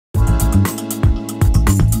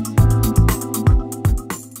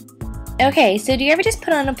Okay, so do you ever just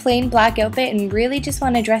put on a plain black outfit and really just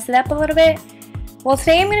want to dress it up a little bit? Well,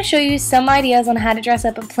 today I'm going to show you some ideas on how to dress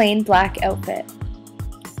up a plain black outfit.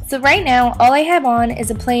 So right now, all I have on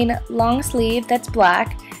is a plain long sleeve that's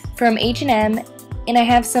black from H&M, and I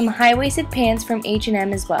have some high-waisted pants from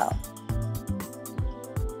H&M as well.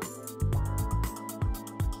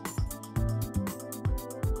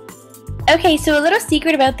 Okay, so a little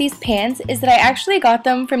secret about these pants is that I actually got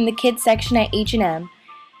them from the kids section at H&M.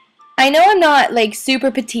 I know I'm not like super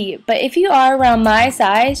petite, but if you are around my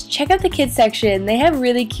size, check out the kids section. They have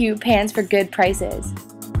really cute pants for good prices.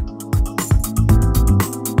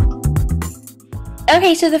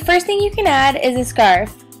 Okay, so the first thing you can add is a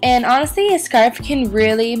scarf. And honestly, a scarf can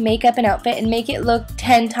really make up an outfit and make it look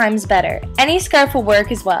 10 times better. Any scarf will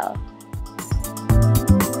work as well.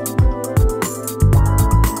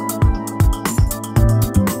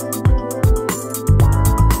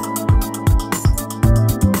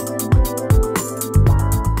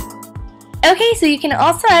 Okay, so you can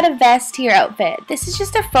also add a vest to your outfit. This is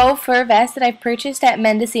just a faux fur vest that I've purchased at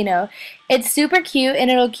Mendocino. It's super cute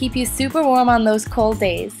and it'll keep you super warm on those cold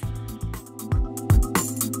days.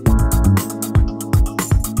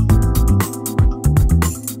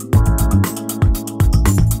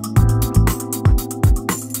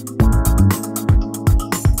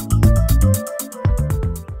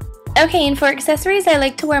 Okay, and for accessories, I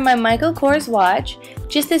like to wear my Michael Kors watch,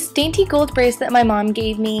 just this dainty gold bracelet my mom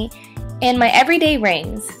gave me, and my everyday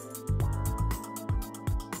rings.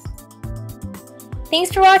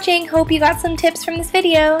 Thanks for watching. Hope you got some tips from this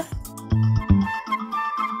video.